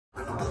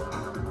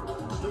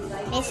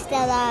Mr.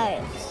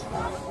 Lowe's.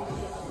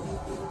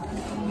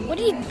 What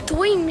are you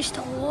doing,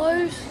 Mr.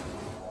 Lowe's?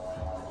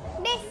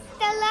 Mr.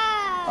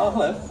 Lowe's! Oh,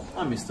 hello.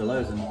 I'm Mr.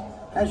 Lowe's, and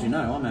as you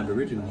know, I'm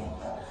Aboriginal.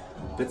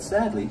 But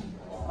sadly,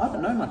 I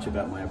don't know much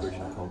about my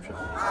Aboriginal culture.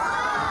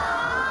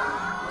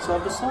 So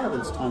I've decided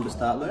it's time to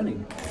start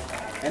learning.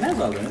 And as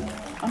I learn,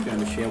 I'm going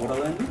to share what I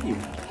learned with you.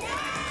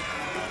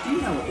 Do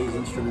you know what these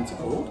instruments are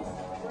called?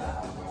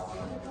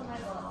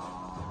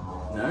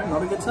 No,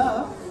 not a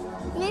guitar.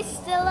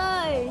 Mr.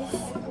 Lowe's.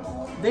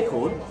 They're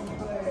called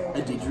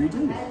a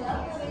didgeridoo.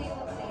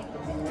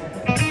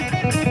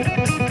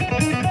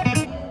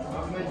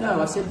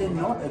 No, I said they're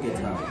not a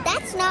guitar.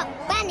 That's not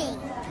funny.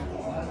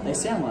 They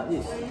sound like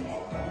this.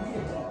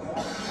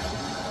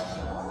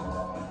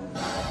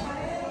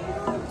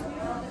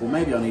 Well,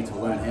 maybe I need to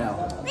learn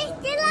how.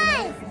 Mr.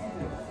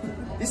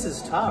 Lowe's! This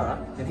is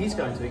Tara, and he's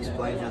going to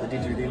explain how the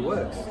didgeridoo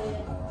works.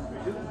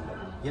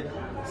 Yep.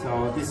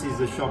 So this is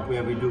a shop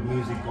where we do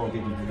music called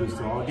didgeridoo.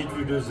 So our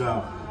didgeridoos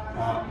are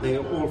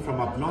they're all from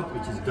up north,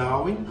 which is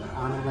Darwin,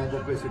 and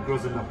that place it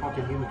grows in a hot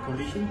and humid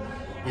condition.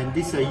 And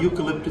this is a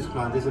eucalyptus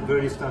plant. There's a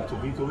various types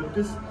of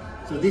eucalyptus.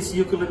 So these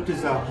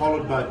eucalyptus are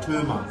hollowed by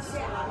termites.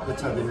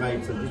 That's how they're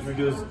made. So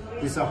didgeridoos,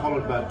 these are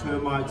hollowed by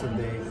termites, and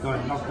they go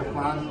and knock the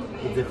plant.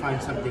 If they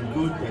find something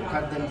good, they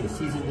cut them, they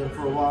season them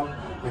for a while,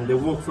 and they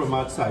walk from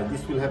outside.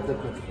 This will have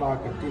that much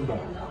bark and timber.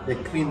 They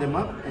clean them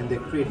up and they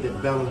create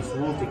that balanced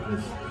wall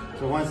thickness.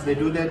 So once they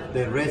do that,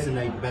 they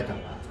resonate better.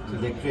 So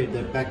they create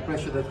the back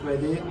pressure that's right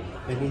there,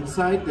 and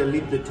inside they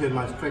leave the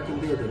termites track in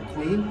there, they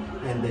clean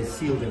and they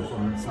seal them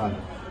from inside.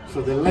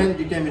 So the length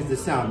determines the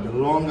sound. The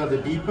longer, the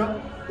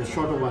deeper. The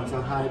shorter ones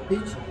are higher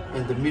pitch,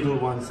 and the middle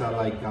ones are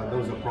like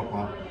those are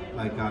proper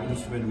like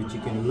instrument which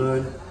you can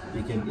learn.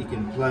 You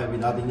can play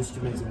with other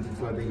instruments and things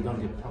like that. You don't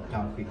get popped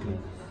out quickly.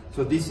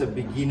 So this is a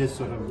beginner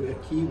sort of a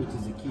key, which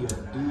is the key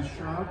of D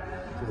sharp.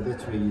 So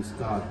that's where you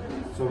start.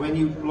 So when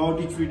you blow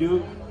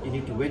didgeridoo, you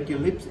need to wet your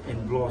lips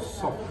and blow a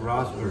soft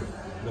raspberry.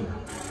 Look.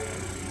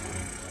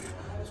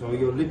 So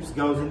your lips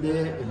goes in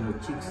there and your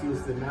cheek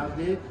seals the mouth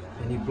there,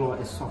 and you blow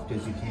as soft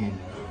as you can.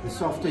 The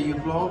softer you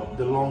blow,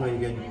 the longer you're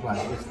going to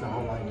play. That's the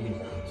whole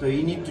idea. So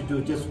you need to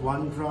do just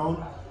one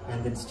drone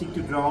and then stick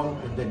to drone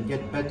and then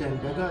get better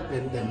and better,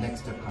 then the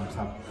next step comes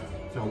up.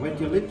 So wet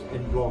your lips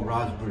and blow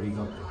raspberry.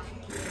 Go.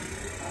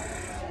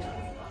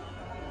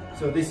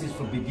 So this is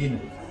for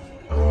beginners.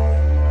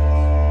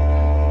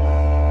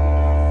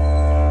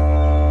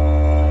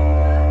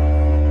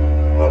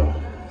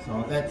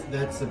 So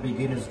that's a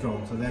beginner's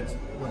drone. So that's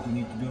what you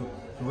need to do.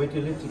 So wet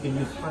your lips, you can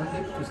use front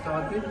lips to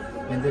start with,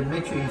 and then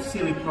make sure you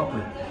seal it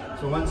properly.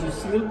 So once you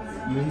seal,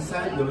 you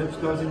inside, your lips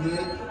goes in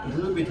there. It's a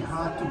little bit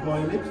hard to blow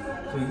your lips,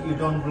 so you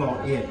don't blow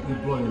air, you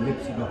blow your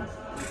lips, you go.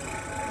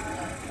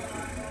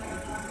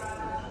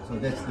 So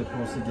that's the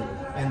procedure.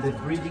 And the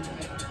breathing,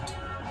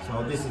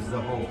 so this is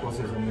the whole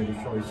process I'm going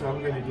to show you. So I'm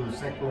going to do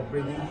circular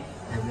breathing,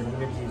 and then I'm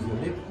going to use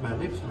your my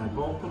lips, my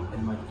vocal,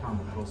 and my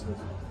tongue process.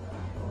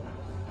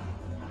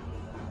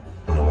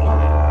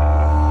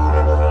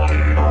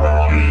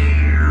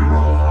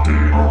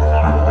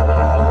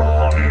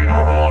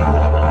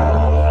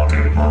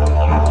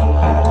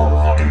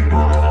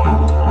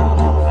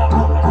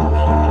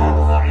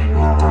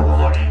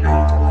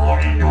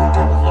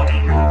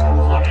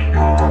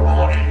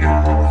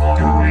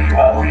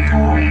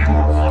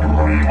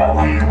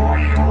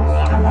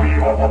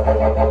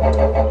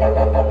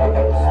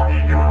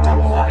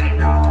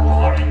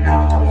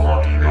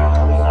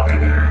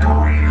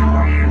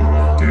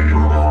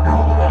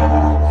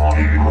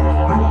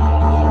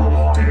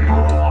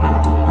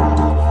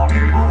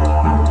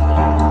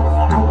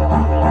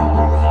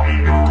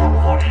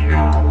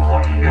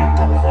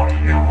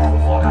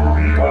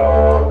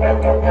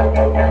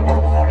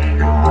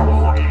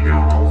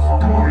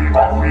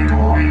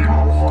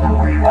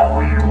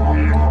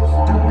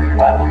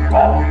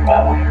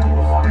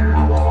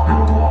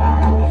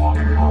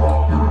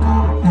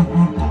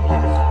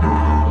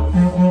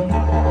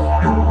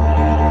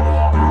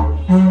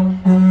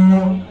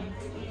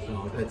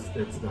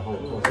 That's the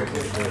whole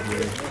process.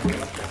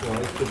 So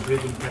it's the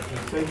breathing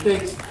technique. So it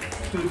takes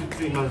 2 to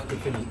 3 months to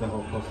finish the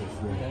whole process.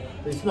 Yeah.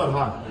 It's not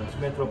hard. It's a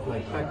matter of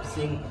like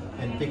practicing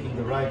and picking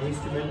the right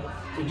instrument.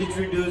 So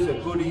didgeridoos,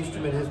 a good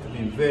instrument has to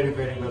be very,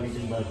 very well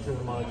eaten by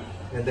termites,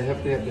 and they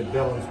have to have the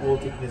balanced wall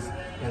thickness,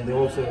 and they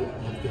also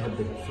have to have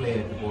the flare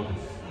at the bottom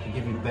to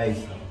give it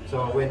bass.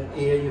 So when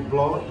air you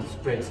blow, it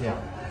spreads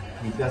out.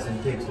 It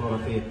doesn't take a lot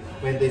of air.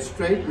 When they're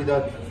straight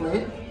without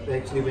flare,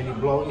 actually when you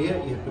blow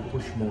air, you have to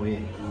push more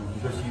air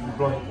because you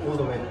blow it all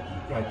the way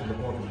right to the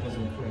bottom, it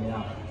doesn't flare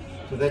out.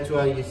 So that's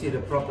why you see the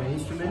proper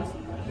instruments,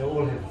 they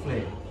all have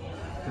flare.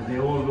 So they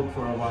all look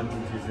for a one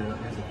which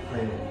has a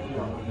flare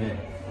there.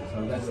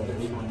 So that's the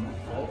big one.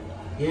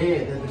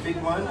 Yeah, the big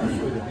one, I'll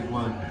show you the big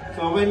one.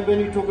 So when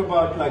you talk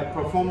about like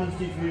performance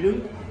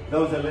didgeridoo,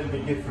 those are a little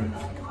bit different.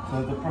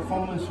 So the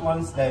performance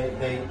ones, they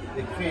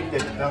create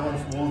that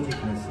balanced wall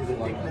thickness. See the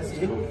thickness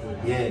here?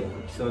 Yeah.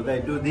 So they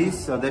do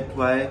this, so that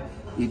way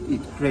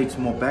it creates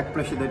more back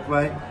pressure that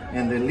way,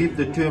 and they leave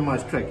the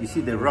termites track. You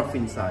see they're rough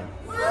inside.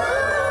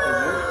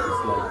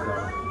 It's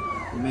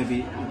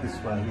maybe this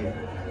one here.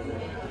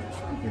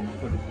 You can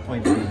put it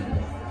pointed in. You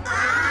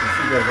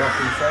see the rough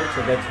inside,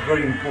 so that's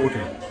very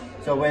important.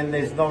 So when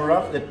there's no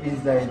rough, that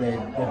means they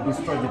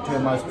destroy the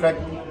termites tract.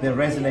 They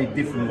resonate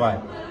different way.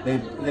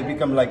 They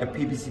become like a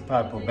PVC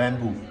pipe or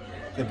bamboo.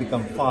 They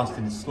become fast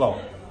and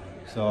slow.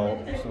 So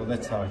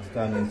that's how it's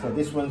done. And so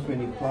this one's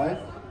when you apply,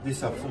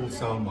 these are full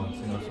sound ones,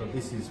 you know. So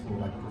this is for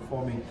like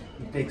performing.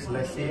 It takes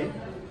less air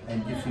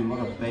and gives you a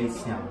lot of bass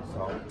sound.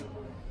 So.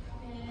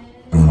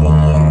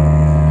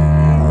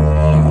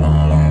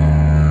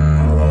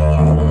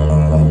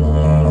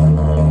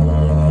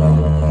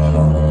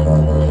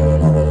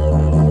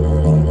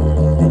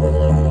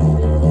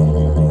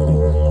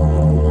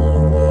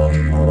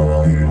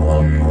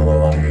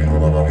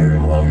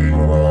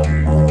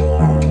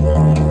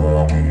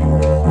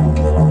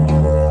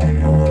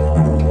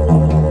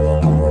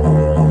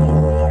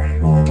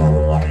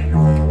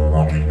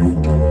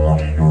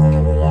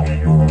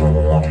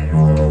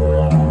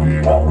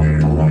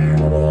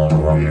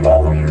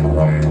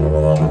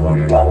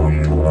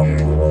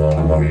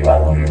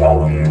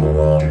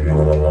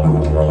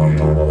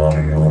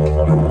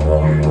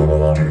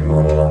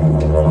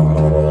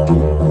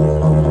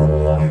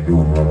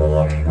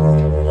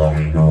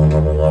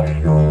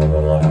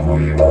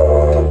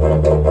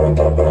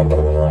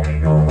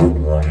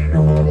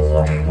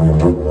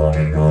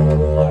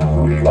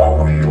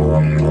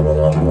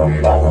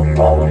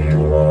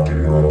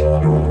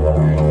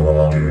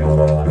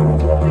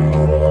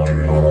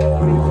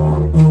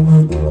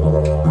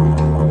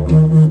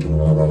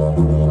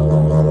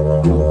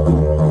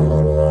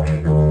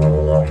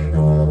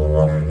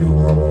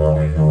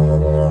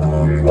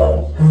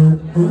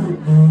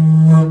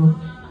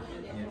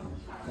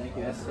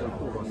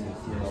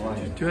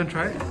 Do you want to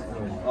try it?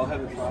 I'll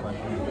have a try.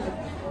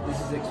 This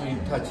is actually a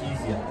touch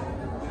easier.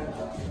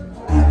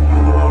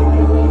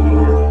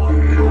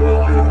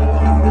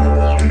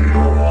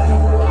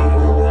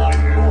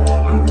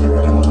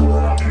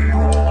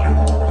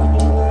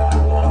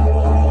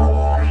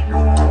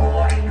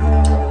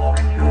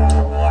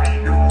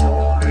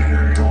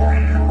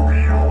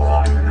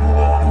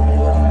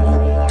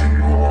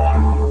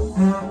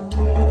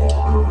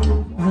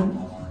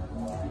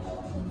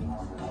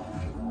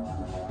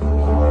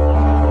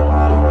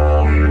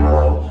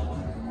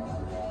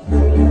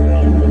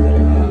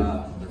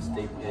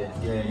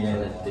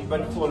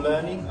 But for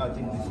learning, I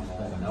think this is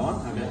better. That one?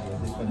 Okay.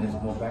 This one has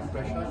more back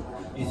pressure,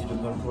 easy to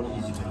control,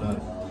 easy to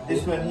learn.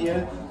 This one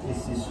here,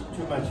 this is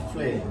too much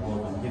flair at the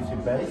bottom, gives you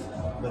bass,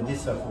 but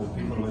these are for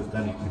people who have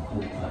done it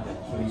before.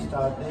 So you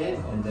start there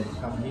and then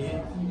come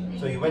here.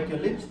 So you wet your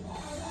lips.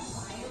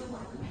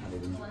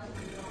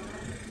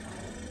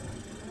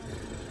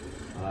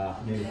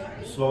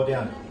 Slow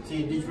down.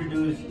 See,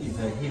 didgeridoo is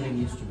a healing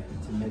instrument.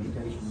 It's a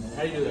meditation.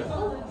 How do you do that?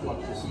 Like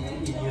this?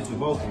 You use your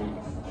vocal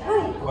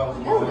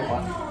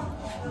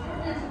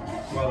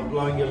while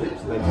blowing your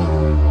lips like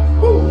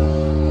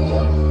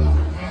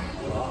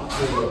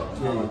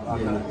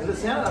Does it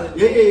sound?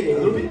 yeah, a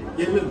little bit,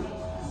 yeah, a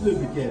little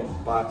bit, yeah.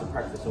 But I have to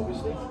practice,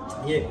 obviously.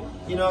 Yeah,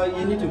 you know,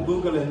 you need to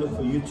Google and look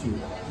for YouTube.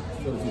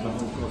 Shows you the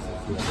whole process.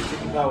 You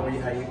can go over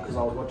here because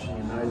I was watching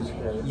your nose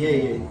go. Yeah,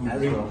 you as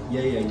breathe, well.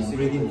 you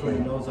breathe in from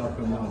your nose, out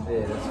from your mouth.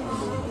 Yeah, that's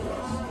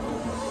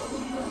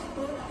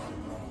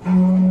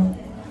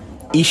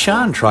good.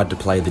 Ishan tried to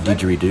play the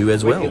didgeridoo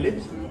as Wet well. your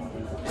lips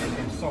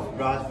and soft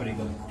raspberry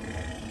goes.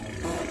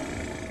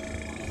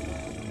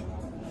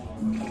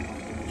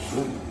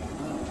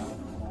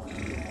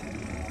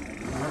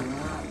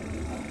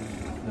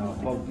 Now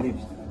both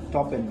lips,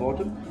 top and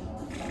bottom.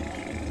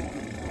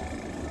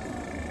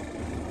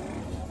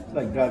 It's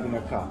like driving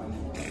a car.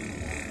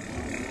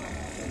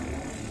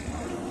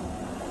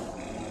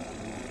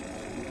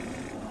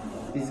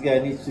 This guy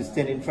needs to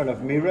stand in front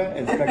of mirror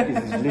and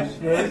practice his lips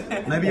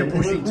first. Maybe you're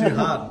pushing too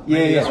hard. Yeah,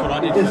 Maybe yeah. that's what I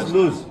did Just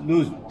first.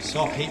 loose.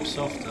 Soft, heap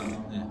softer.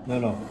 Yeah.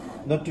 No,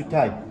 not too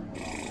tight.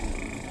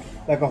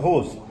 Like a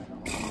horse.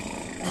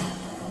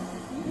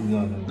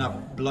 No. No,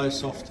 blow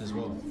soft as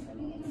well.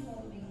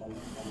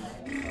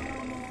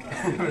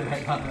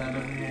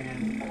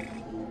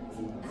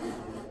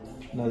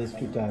 No, that's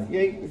too tight.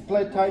 Yeah,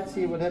 play tight,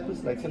 see what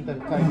happens. Like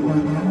sometimes tight.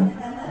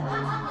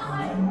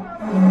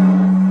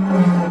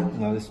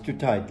 No, that's too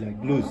tight.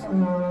 Like loose.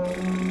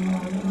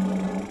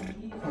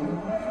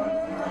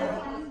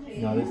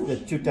 No,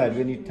 that's too tight.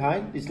 When you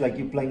tight, it's like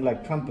you're playing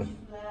like trumpet.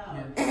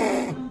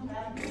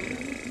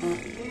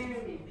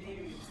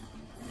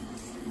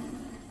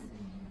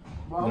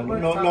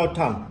 No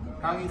tongue.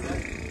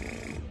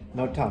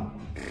 No tongue.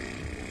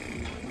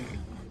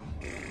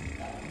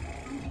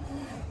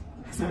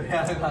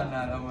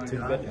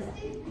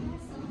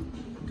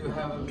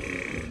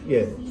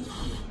 Yeah.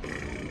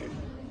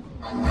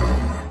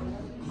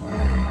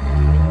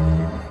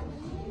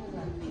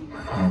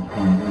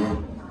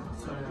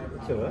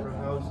 So,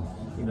 house,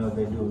 you know,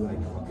 they do like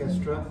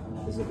orchestra.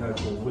 There's a guy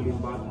called William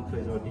Barton,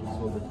 plays our digits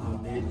all the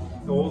time there.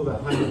 All the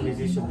 100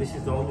 musicians, this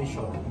is the only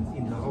shop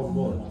in the whole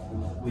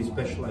world we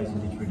specialize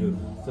in didgeridoo.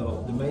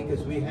 So the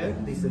makers we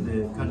have, these are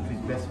the country's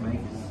best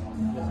makers.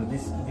 So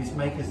this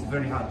makers is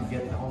very hard to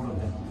get a hold of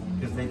them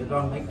because they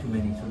don't make too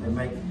many. So they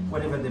make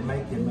whatever they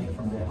make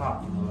from their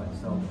heart. You know, like,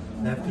 so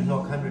they have to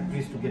knock 100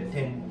 trees to get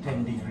 10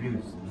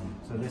 didgeridoos.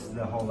 So this is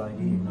the whole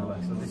idea. You know,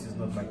 like, so this is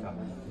not like a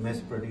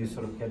mass-produced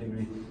sort of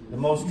category. The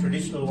most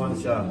traditional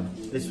ones are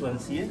this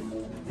ones here.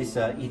 These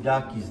are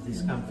idakis.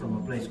 These come from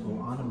a place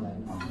called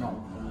Arnhem.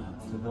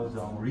 So those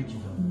are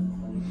original.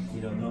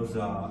 You know, those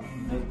are,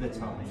 that's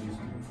how they used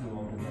to do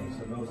all the way.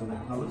 So those are the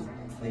colors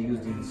they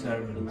used in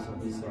ceremonies. So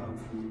these are,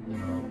 you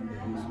know,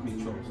 they use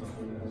rituals of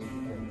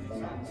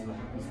sounds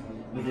like this.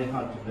 But they're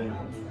hard to learn.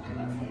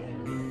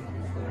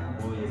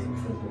 Oh yes,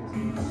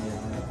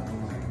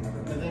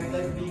 and then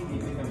that big it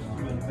becomes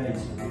fluent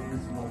bass.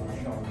 It's more of a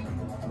shock.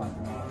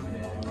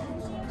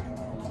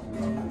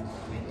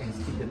 And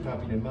stick the top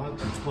in your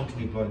mouth and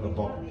continue blowing the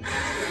bottom.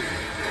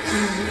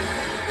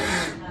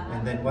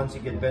 And then once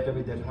you get better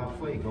with that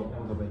halfway, go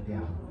all the way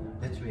down.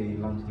 That's where your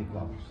lungs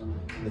develop.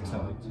 That's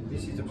how it.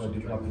 This is about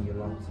developing your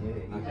lungs.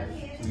 Yeah.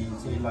 So you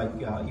see, like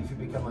if you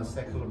become a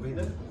sacral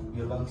breather,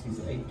 your lungs is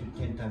 8 to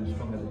 10 times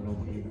stronger than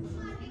normal breathing.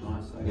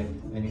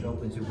 Yeah. And it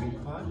opens your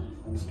windpipe.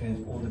 It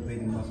strengthens all the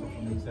breathing muscles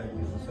from inside.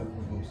 People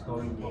suffer from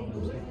snoring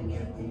problems, sleeping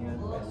apnea,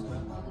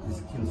 asthma.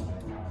 This kills me.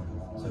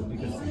 So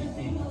because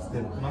it's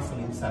the muscle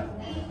inside,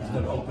 it's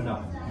not open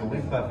up. Your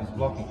windpipe is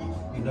blocking.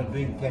 You're not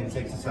doing tense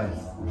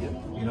exercise.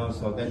 You know,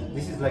 so that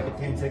this is like a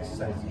tense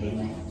exercise.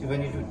 So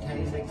when you do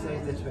tense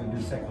exercise, that's when you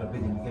do sacral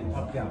breathing. You get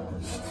popped out.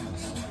 This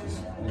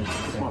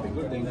might be a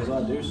good thing because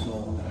I do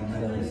snore.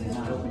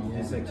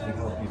 This actually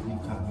helps you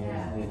big time.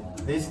 Yeah.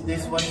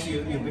 This once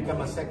you become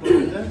a sacral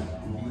breather,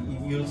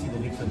 you'll see the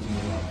difference in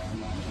your life.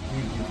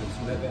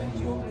 You have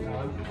energy all the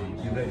time,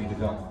 you're ready to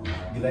go.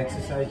 You'll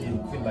exercise,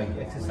 you'll feel like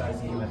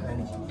exercising, you have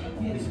energy.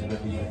 And this is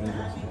what you should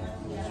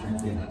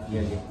do.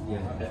 Yeah.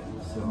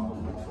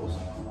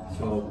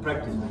 So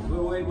practice.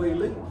 Where you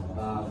live?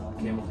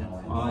 Campbelltown.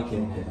 Oh,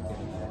 okay.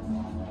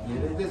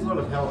 Yeah, there's a lot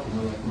of help, you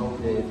know, like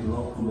local, if you're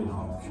local, you know,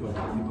 I'm sure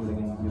people are going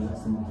to give you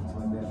lessons and things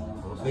like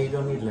that. But you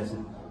don't need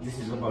lessons. This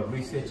is about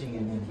researching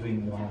and then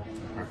doing your own,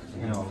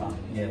 you know,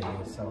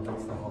 so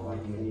that's the whole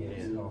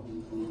idea, so,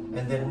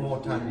 and then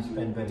more time you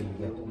spend, better you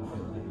get,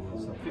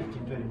 so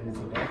 15-20 minutes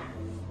a day,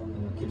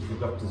 and it keeps the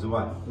doctors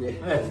away.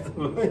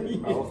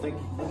 Oh, thank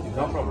you.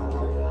 No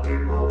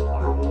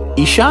problem.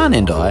 Ishan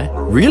and I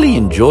really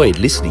enjoyed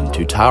listening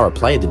to Tara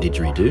play the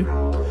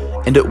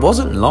didgeridoo, and it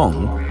wasn't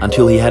long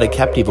until he had a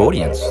captive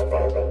audience.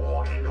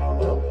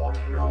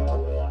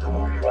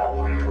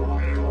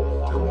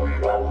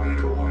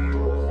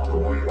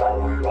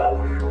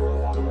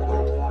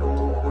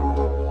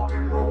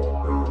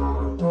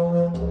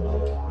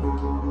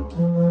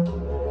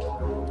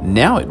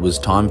 Now it was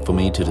time for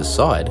me to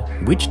decide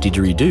which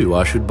didgeridoo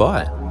I should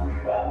buy.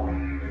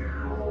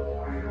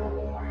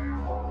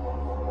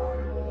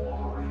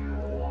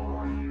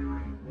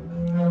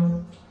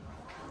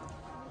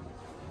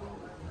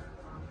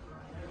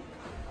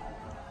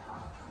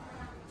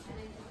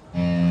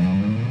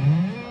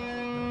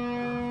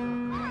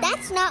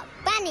 That's not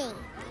funny.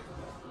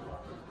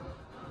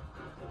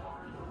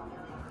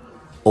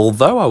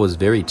 Although I was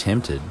very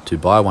tempted to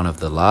buy one of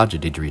the larger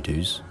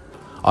didgeridoos,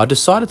 I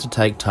decided to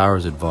take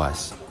Tara's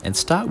advice and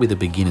start with a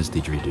beginner's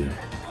didgeridoo.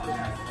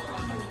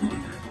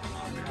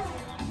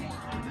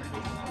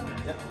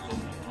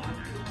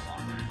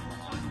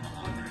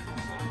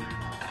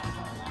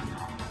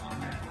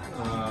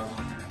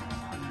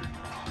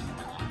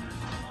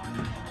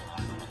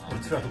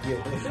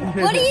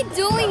 What are you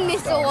doing,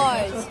 Mr.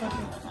 Lowe's?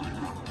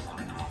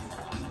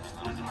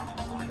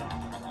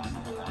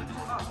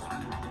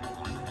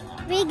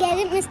 We get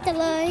it, Mr.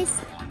 Lowe's.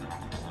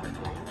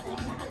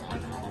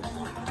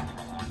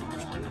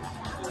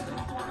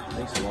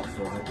 Thanks a lot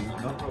for helping. No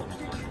problem.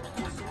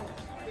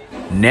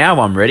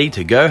 Now I'm ready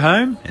to go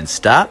home and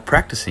start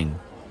practicing.